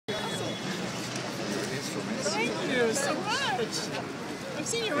Thank you so much. I've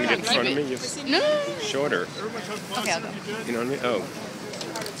seen you around. You get in front of me? You're shorter. Okay, I'll go. You know what I mean? Oh.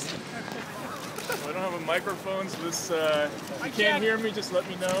 I don't have a microphone, so this, if you can't hear me, just let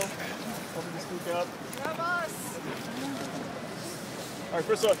me know. Tell me to speak up. All right,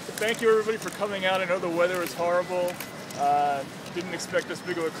 first of all, thank you everybody for coming out. I know the weather is horrible. Didn't expect this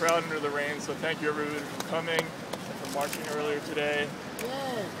big of a crowd under the rain, so thank you everybody for coming and for marching earlier today.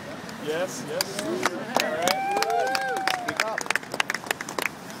 Yes, yes. All right. Speak up.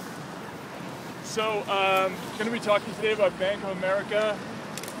 So, going to be talking today about Bank of America.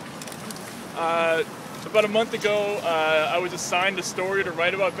 About a month ago, I was assigned a story to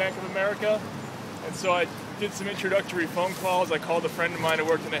write about Bank of America, and so I did some introductory phone calls. I called a friend of mine who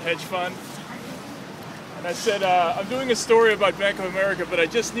worked in a hedge fund, and I said, I'm doing a story about Bank of America, but I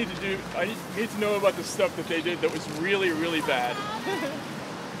need to know about the stuff that they did that was really, really bad.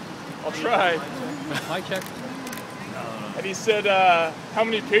 I'll try. Mic check. And he said, how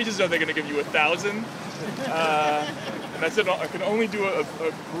many pages are they going to give you, 1,000? And I said, I can only do a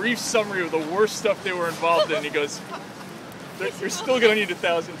brief summary of the worst stuff they were involved in. And he goes, you're still going to need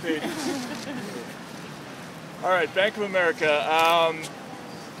 1,000 pages. All right, Bank of America.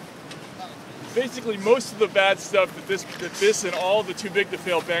 Basically, most of the bad stuff that this and all the too big to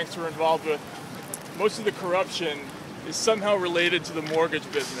fail banks were involved with, most of the corruption is somehow related to the mortgage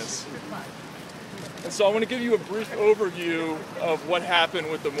business. And so I want to give you a brief overview of what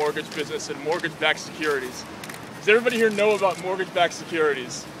happened with the mortgage business and mortgage-backed securities. Does everybody here know about mortgage-backed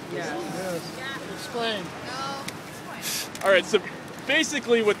securities? Yes. Explain. All right, so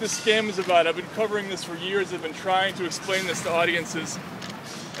basically what this scam is about, I've been covering this for years, I've been trying to explain this to audiences.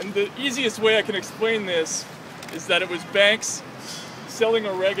 And the easiest way I can explain this is that it was banks selling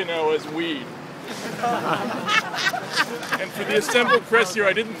oregano as weed. And for the assembled press here,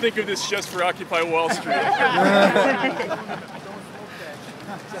 I didn't think of this just for Occupy Wall Street.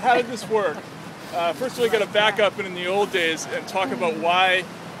 So how did this work? First of all, you got to back up in the old days and talk about why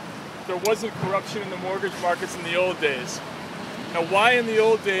there wasn't corruption in the mortgage markets in the old days. Now, why in the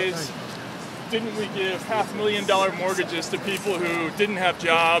old days didn't we give $500,000 mortgages to people who didn't have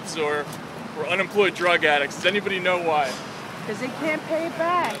jobs or were unemployed drug addicts? Does anybody know why? Because they can't pay it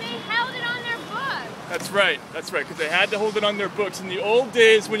back. They held it on their books. That's right, because they had to hold it on their books. In the old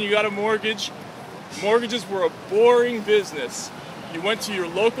days, when you got a mortgage, mortgages were a boring business. You went to your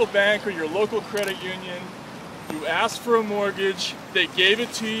local bank or your local credit union, you asked for a mortgage, they gave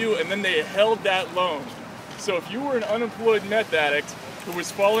it to you, and then they held that loan. So if you were an unemployed meth addict who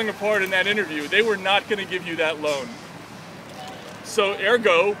was falling apart in that interview, they were not going to give you that loan. So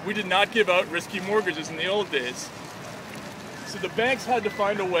ergo, we did not give out risky mortgages in the old days. So the banks had to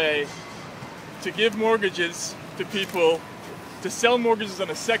find a way to give mortgages to people, to sell mortgages on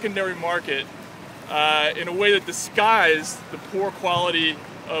a secondary market in a way that disguised the poor quality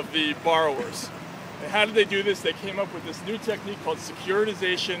of the borrowers. And how did they do this? They came up with this new technique called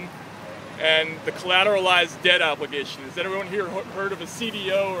securitization and the collateralized debt obligation. Has everyone here heard of a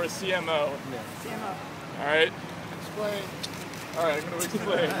CDO or a CMO? CMO. All right. Explain. All right, I'm going to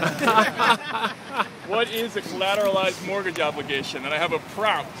explain. What is a collateralized mortgage obligation? And I have a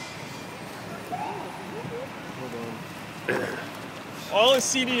prompt. All a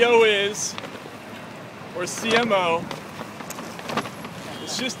CDO is, or CMO,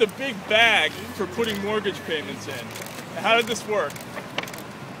 is just a big bag for putting mortgage payments in. Now, how did this work?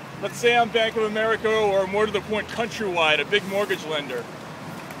 Let's say I'm Bank of America, or more to the point, Countrywide, a big mortgage lender.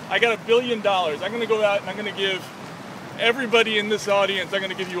 I got $1 billion. I'm going to go out and I'm going to give everybody in this audience, I'm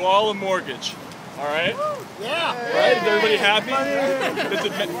going to give you all a mortgage. All right? Yeah. Right? Is everybody happy?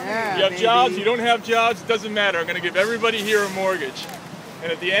 You have jobs, you don't have jobs, it doesn't matter. I'm going to give everybody here a mortgage.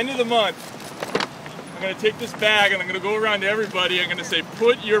 And at the end of the month, I'm going to take this bag and I'm going to go around to everybody. I'm going to say,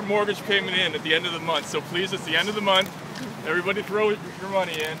 put your mortgage payment in at the end of the month. So please, it's the end of the month. Everybody throw your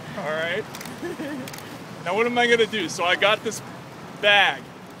money in. All right? Now what am I going to do? So I got this bag.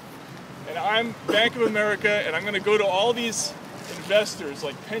 And I'm Bank of America, and I'm going to go to all these investors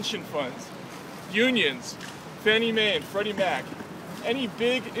like pension funds, unions, Fannie Mae and Freddie Mac, any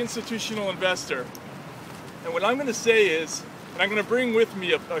big institutional investor. And what I'm going to say is, and I'm going to bring with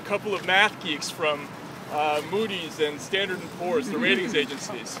me a couple of math geeks from Moody's and Standard & Poor's, the ratings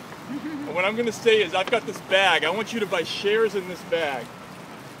agencies. And what I'm going to say is, I've got this bag. I want you to buy shares in this bag.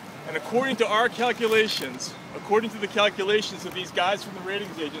 And according to our calculations, according to the calculations of these guys from the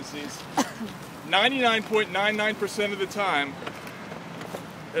ratings agencies, 99.99% of the time,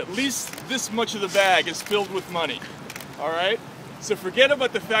 at least this much of the bag is filled with money. All right? So forget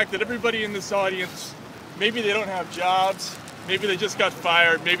about the fact that everybody in this audience, maybe they don't have jobs, maybe they just got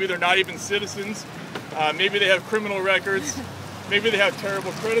fired, maybe they're not even citizens. Maybe they have criminal records. Maybe they have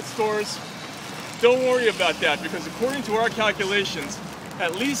terrible credit scores. Don't worry about that, because according to our calculations,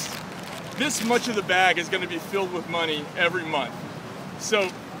 at least this much of the bag is going to be filled with money every month.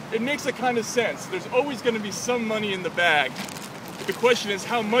 So it makes a kind of sense. There's always going to be some money in the bag. But the question is,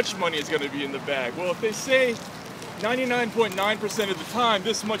 how much money is going to be in the bag? Well, if they say 99.9% of the time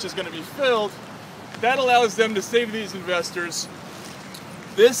this much is going to be filled, that allows them to say to these investors,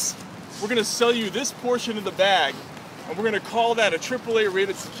 we're going to sell you this portion of the bag, and we're going to call that a AAA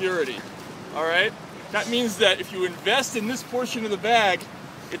rated security. All right? That means that if you invest in this portion of the bag,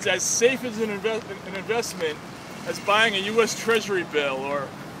 it's as safe as an investment as buying a U.S. Treasury bill or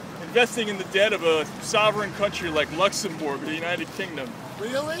investing in the debt of a sovereign country like Luxembourg or the United Kingdom.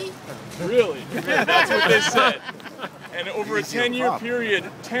 Really? Really. That's what they said. And over a 10-year period,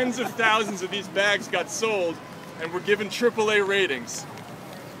 tens of thousands of these bags got sold and were given AAA ratings.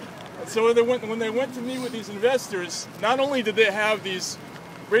 And so when they went to meet with these investors, not only did they have these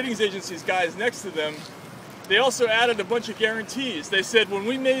ratings agencies guys next to them, they also added a bunch of guarantees. They said, when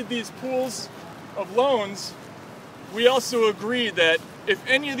we made these pools of loans, we also agreed that if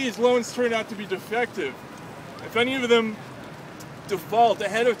any of these loans turn out to be defective, if any of them default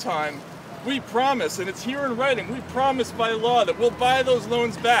ahead of time, we promise, and it's here in writing, we promise by law that we'll buy those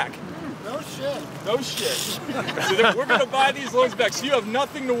loans back. No shit. No shit. So we're going to buy these loans back, so you have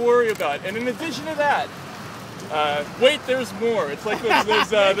nothing to worry about. And in addition to that, wait, there's more. It's like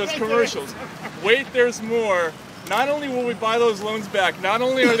those commercials. Wait, there's more. Not only will we buy those loans back, not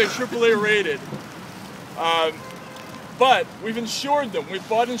only are they AAA rated, but we've insured them. We've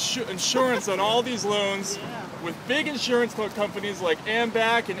bought insurance on all these loans with big insurance companies like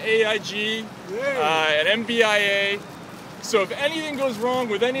AMBAC and AIG and MBIA. So if anything goes wrong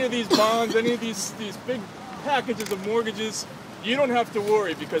with any of these bonds, any of these big packages of mortgages, you don't have to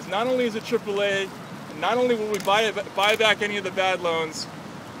worry, because not only is it AAA, not only will we buy back any of the bad loans,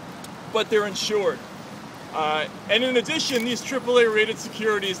 but they're insured. And in addition, these AAA rated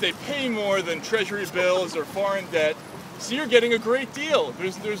securities, they pay more than treasury bills or foreign debt, so you're getting a great deal.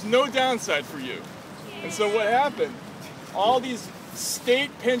 There's no downside for you. And so what happened? All these state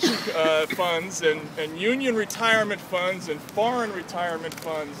pension funds and union retirement funds and foreign retirement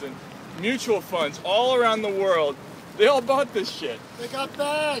funds and mutual funds all around the world, they all bought this shit. They got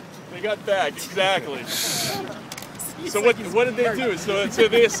bagged. They got bagged, exactly. So what did they do? So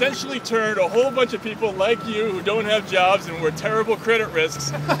they essentially turned a whole bunch of people like you who don't have jobs and were terrible credit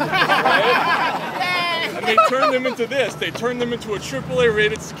risks, right? And they turned them into this. They turned them into a AAA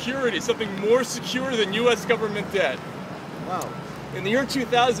rated security, something more secure than U.S. government debt. Wow. In the year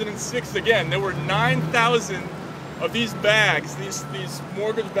 2006, again, there were 9,000 of these bags, these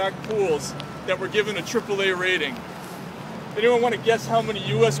mortgage-backed pools, that were given a AAA rating. Anyone want to guess how many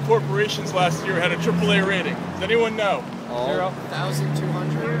U.S. corporations last year had a AAA rating? Does anyone know? Zero.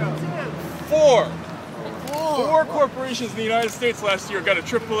 1,200. Four. Four corporations in the United States last year got a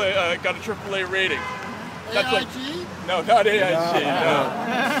AAA rating. That's AIG? Like, no, not AIG. No.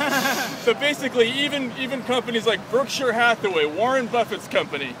 So basically, even companies like Berkshire Hathaway, Warren Buffett's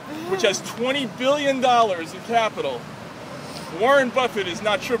company, which has $20 billion in capital, Warren Buffett is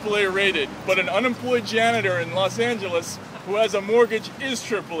not AAA rated, but an unemployed janitor in Los Angeles who has a mortgage is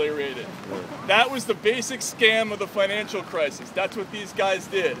AAA rated. That was the basic scam of the financial crisis. That's what these guys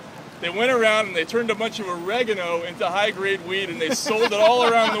did. They went around and they turned a bunch of oregano into high-grade weed and they sold it all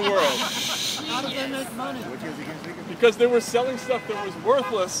around the world. How did they make money? Because they were selling stuff that was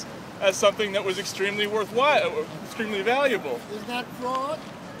worthless as something that was extremely worthwhile, extremely valuable. Is that fraud?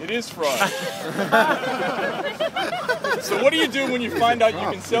 It is fraud. So what do you do when you find out you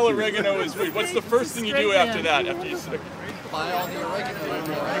can sell oregano as weed? What's the first thing you do after that? After you Buy all the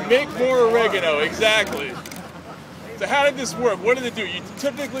oregano. You make more oregano, exactly. So how did this work? What did it do?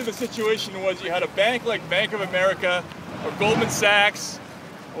 Typically the situation was you had a bank like Bank of America or Goldman Sachs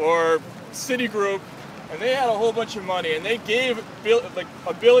or Citigroup, and they had a whole bunch of money, and they gave like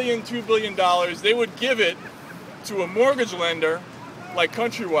 $1 billion, $2 billion. They would give it to a mortgage lender like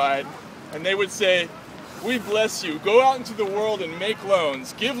Countrywide, and they would say, we bless you. Go out into the world and make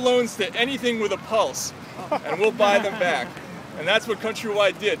loans. Give loans to anything with a pulse, and we'll buy them back. And that's what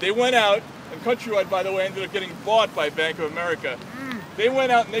Countrywide did. They went out, and Countrywide, by the way, ended up getting bought by Bank of America. They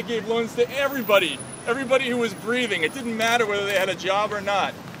went out and they gave loans to everybody who was breathing. It didn't matter whether they had a job or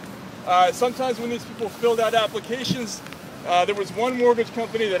not. Sometimes when these people filled out applications, there was one mortgage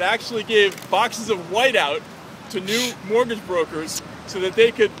company that actually gave boxes of whiteout to new mortgage brokers so that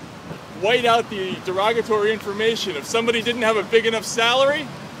they could white out the derogatory information. If somebody didn't have a big enough salary,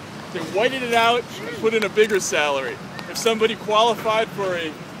 they whited it out and put in a bigger salary. If somebody qualified for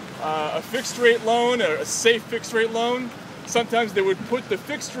a a fixed rate loan, a safe fixed rate loan. Sometimes they would put the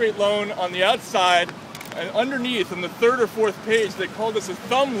fixed rate loan on the outside, and underneath on the third or fourth page, they called this a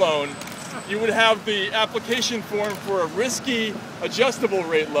thumb loan. You would have the application form for a risky adjustable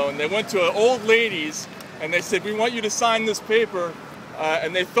rate loan. They went to old ladies and they said, we want you to sign this paper.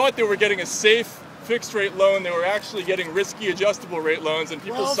 And they thought they were getting a safe fixed rate loan. They were actually getting risky adjustable rate loans, and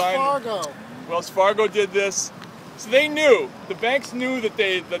people signed. Wells Fargo. Wells Fargo did this. So they knew, the banks knew that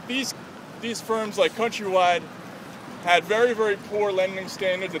these firms like Countrywide had very, very poor lending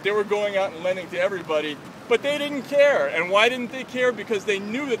standards, that they were going out and lending to everybody, but they didn't care. And why didn't they care? Because they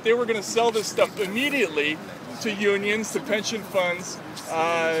knew that they were going to sell this stuff immediately to unions, to pension funds,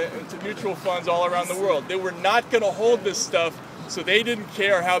 to mutual funds all around the world. They were not going to hold this stuff, so they didn't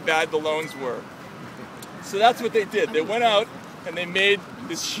care how bad the loans were. So that's what they did. They went out and they made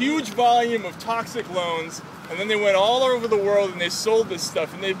this huge volume of toxic loans, and then they went all over the world and they sold this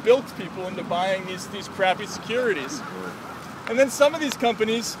stuff, and they built people into buying these crappy securities. And then some of these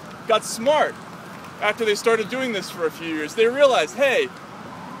companies got smart after they started doing this for a few years. They realized, hey,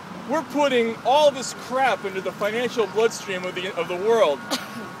 we're putting all this crap into the financial bloodstream of the world.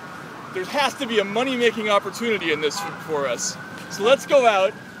 There has to be a money-making opportunity in this for us. So let's go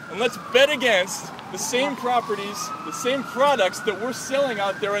out and let's bet against the same properties, the same products that we're selling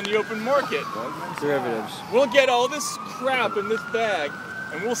out there in the open market. Derivatives. We'll get all this crap in this bag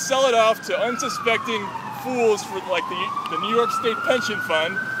and we'll sell it off to unsuspecting fools for like the New York State Pension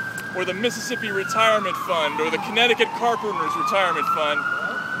Fund, or the Mississippi Retirement Fund, or the Connecticut Carpenters Retirement Fund.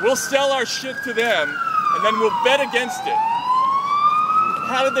 We'll sell our shit to them and then we'll bet against it.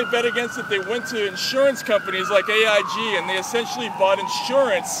 How did they bet against it? They went to insurance companies like AIG and they essentially bought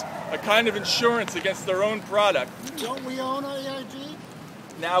insurance, a kind of insurance against their own product. Don't we own AIG?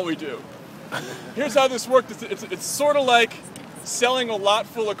 Now we do. Here's how this worked. It's sort of like selling a lot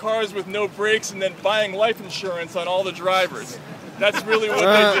full of cars with no brakes and then buying life insurance on all the drivers. That's really what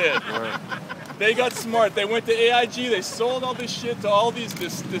they did. They got smart. They went to AIG, they sold all this shit to all this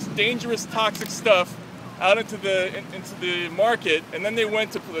dangerous, toxic stuff out into the market, and then they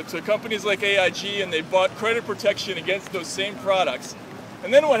went to companies like AIG and they bought credit protection against those same products.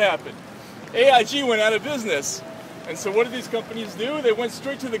 And then what happened? AIG went out of business. And so what did these companies do? They went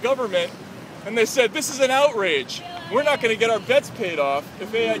straight to the government and they said, this is an outrage. We're not going to get our bets paid off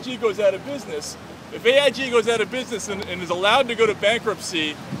if AIG goes out of business. If AIG goes out of business and is allowed to go to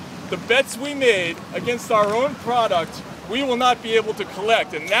bankruptcy, the bets we made against our own product, we will not be able to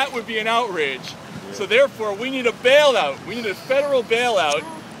collect, and that would be an outrage. So therefore, we need a bailout. We need a federal bailout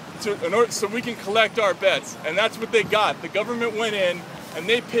so we can collect our bets, and that's what they got. The government went in and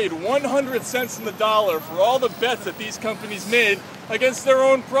they paid 100 cents on the dollar for all the bets that these companies made against their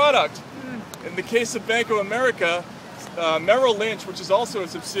own product. In the case of Bank of America, Merrill Lynch, which is also a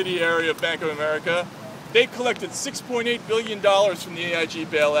subsidiary of Bank of America, they collected $6.8 billion from the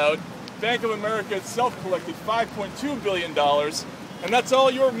AIG bailout. Bank of America itself collected $5.2 billion, and that's all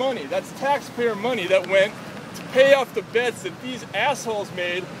your money. That's taxpayer money that went to pay off the bets that these assholes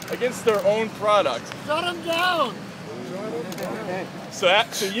made against their own product. Shut them down!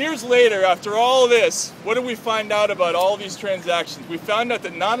 So years later, after all of this, what did we find out about all these transactions? We found out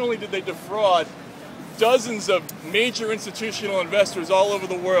that not only did they defraud dozens of major institutional investors all over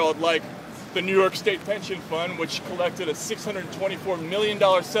the world, like the New York State Pension Fund, which collected a $624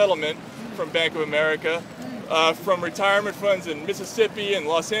 million settlement from Bank of America, from retirement funds in Mississippi and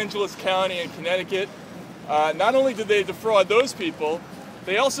Los Angeles County and Connecticut. Not only did they defraud those people,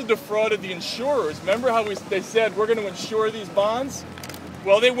 they also defrauded the insurers. Remember how they said, we're going to insure these bonds?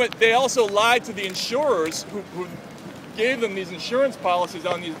 Well, they also lied to the insurers who gave them these insurance policies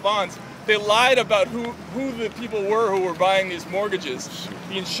on these bonds. They lied about who the people were who were buying these mortgages.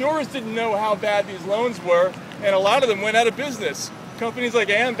 The insurers didn't know how bad these loans were, and a lot of them went out of business. Companies like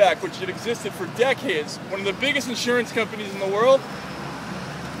Ambac, which had existed for decades, one of the biggest insurance companies in the world,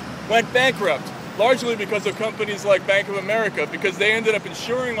 went bankrupt, largely because of companies like Bank of America, because they ended up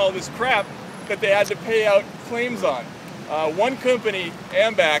insuring all this crap that they had to pay out claims on. One company,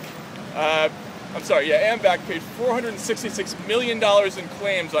 Ambac, Ambac paid $466 million in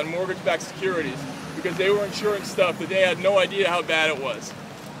claims on mortgage-backed securities because they were insuring stuff that they had no idea how bad it was.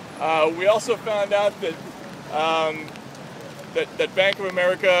 We also found out that that Bank of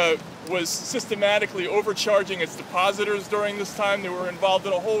America was systematically overcharging its depositors during this time. They were involved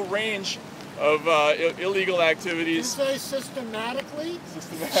in a whole range of illegal activities. You say systematically?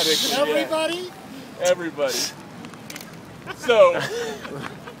 Systematically, Everybody? Yeah. Everybody. So,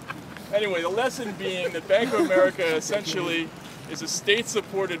 anyway, the lesson being that Bank of America essentially is a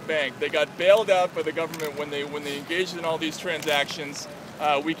state-supported bank. They got bailed out by the government when they engaged in all these transactions.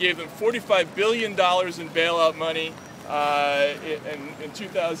 We gave them $45 billion in bailout money in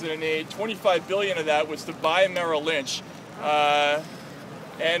 2008. $25 billion of that was to buy Merrill Lynch.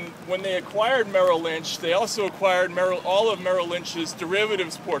 And when they acquired Merrill Lynch, they also acquired all of Merrill Lynch's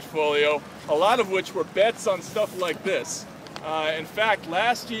derivatives portfolio, a lot of which were bets on stuff like this. In fact,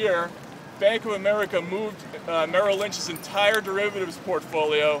 last year, Bank of America moved Merrill Lynch's entire derivatives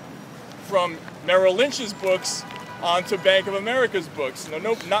portfolio from Merrill Lynch's books onto Bank of America's books.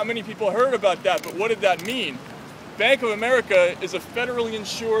 Now, not many people heard about that, but what did that mean? Bank of America is a federally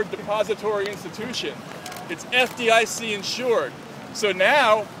insured depository institution. It's FDIC insured. So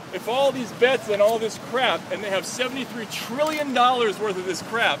now, if all these bets and all this crap, and they have $73 trillion worth of this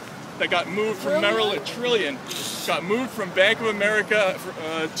crap that got moved from Merrill Lynch, got moved from Bank of America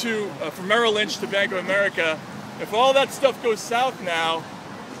from Merrill Lynch to Bank of America. If all that stuff goes south now,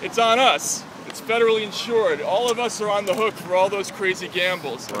 it's on us. It's federally insured. All of us are on the hook for all those crazy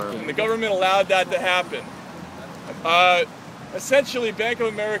gambles, and the government allowed that to happen. Essentially, Bank of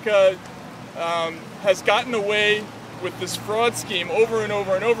America has gotten away with this fraud scheme over and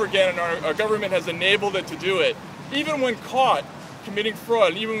over and over again, and our government has enabled it to do it. Even when caught committing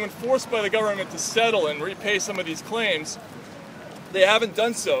fraud, even when forced by the government to settle and repay some of these claims, they haven't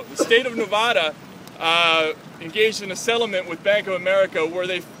done so. The state of Nevada engaged in a settlement with Bank of America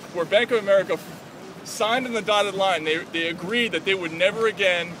where Bank of America signed on the dotted line. They agreed that they would never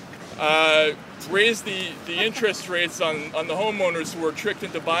again raise the interest rates on the homeowners who were tricked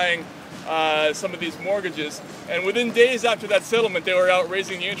into buying some of these mortgages, and within days after that settlement, they were out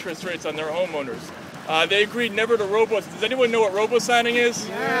raising the interest rates on their homeowners. They agreed never to Does anyone know what robo-signing is?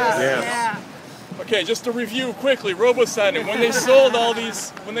 Yeah. Okay, just to review quickly, robo-signing. When they sold all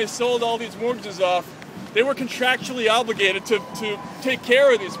these mortgages off, they were contractually obligated to take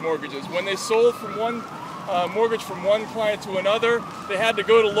care of these mortgages. When they sold from one mortgage from one client to another, they had to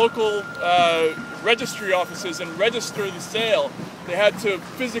go to local registry offices and register the sale. They had to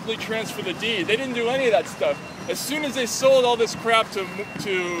physically transfer the deed. They didn't do any of that stuff. As soon as they sold all this crap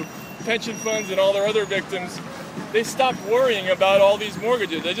to pension funds and all their other victims, they stopped worrying about all these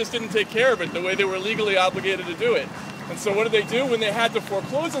mortgages. They just didn't take care of it the way they were legally obligated to do it. And so what did they do when they had to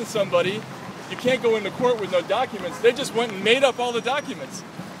foreclose on somebody? You can't go into court with no documents. They just went and made up all the documents.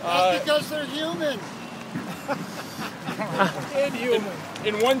 That's because they're human.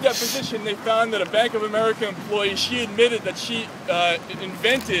 In one deposition, they found that a Bank of America employee, she admitted that she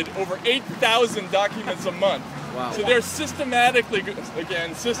invented over 8,000 documents a month. Wow. So they're systematically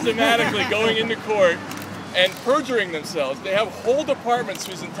going into court and perjuring themselves. They have whole departments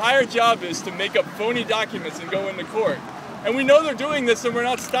whose entire job is to make up phony documents and go into court. And we know they're doing this, and we're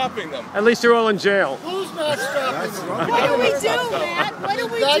not stopping them. At least they're all in jail. Who's not stopping them? What do we do, Matt? What do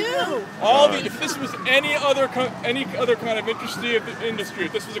we do? If this was any other kind of industry,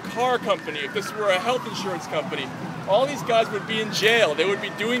 if this was a car company, if this were a health insurance company, all these guys would be in jail. They would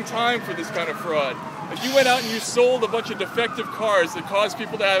be doing time for this kind of fraud. If you went out and you sold a bunch of defective cars that caused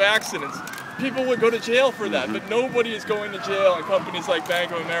people to have accidents, people would go to jail for that. But nobody is going to jail in companies like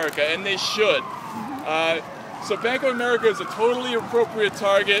Bank of America, and they should. So Bank of America is a totally appropriate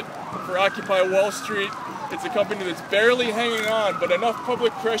target for Occupy Wall Street. It's a company that's barely hanging on, but enough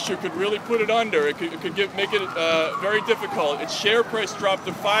public pressure could really put it under. It could make it very difficult. Its share price dropped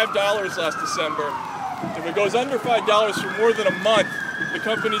to $5 last December. If it goes under $5 for more than a month, the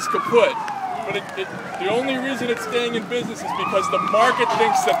company's kaput. But the only reason it's staying in business is because the market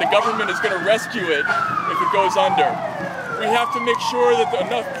thinks that the government is going to rescue it if it goes under. We have to make sure that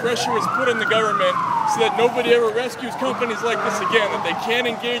enough pressure is put on the government so that nobody ever rescues companies like this again, that they can't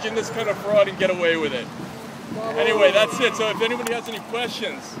engage in this kind of fraud and get away with it. Anyway, that's it. So if anybody has any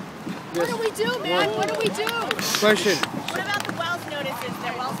questions. What do we do, man? What do we do? Question. What about the Wells notices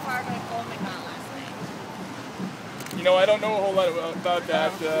that Wells Fargo and Goldman got last night? You know, I don't know a whole lot about that.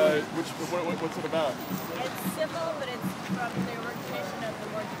 What's it about? It's civil, but it's from the origination of the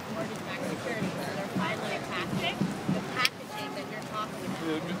mortgage-backed securities. So they're finally attacking the packaging that you're talking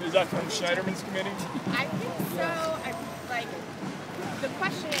about. Is that from Schneiderman's committee? I think so. The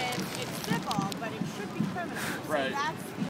question is, it's civil, but it should be criminal. Right. So that's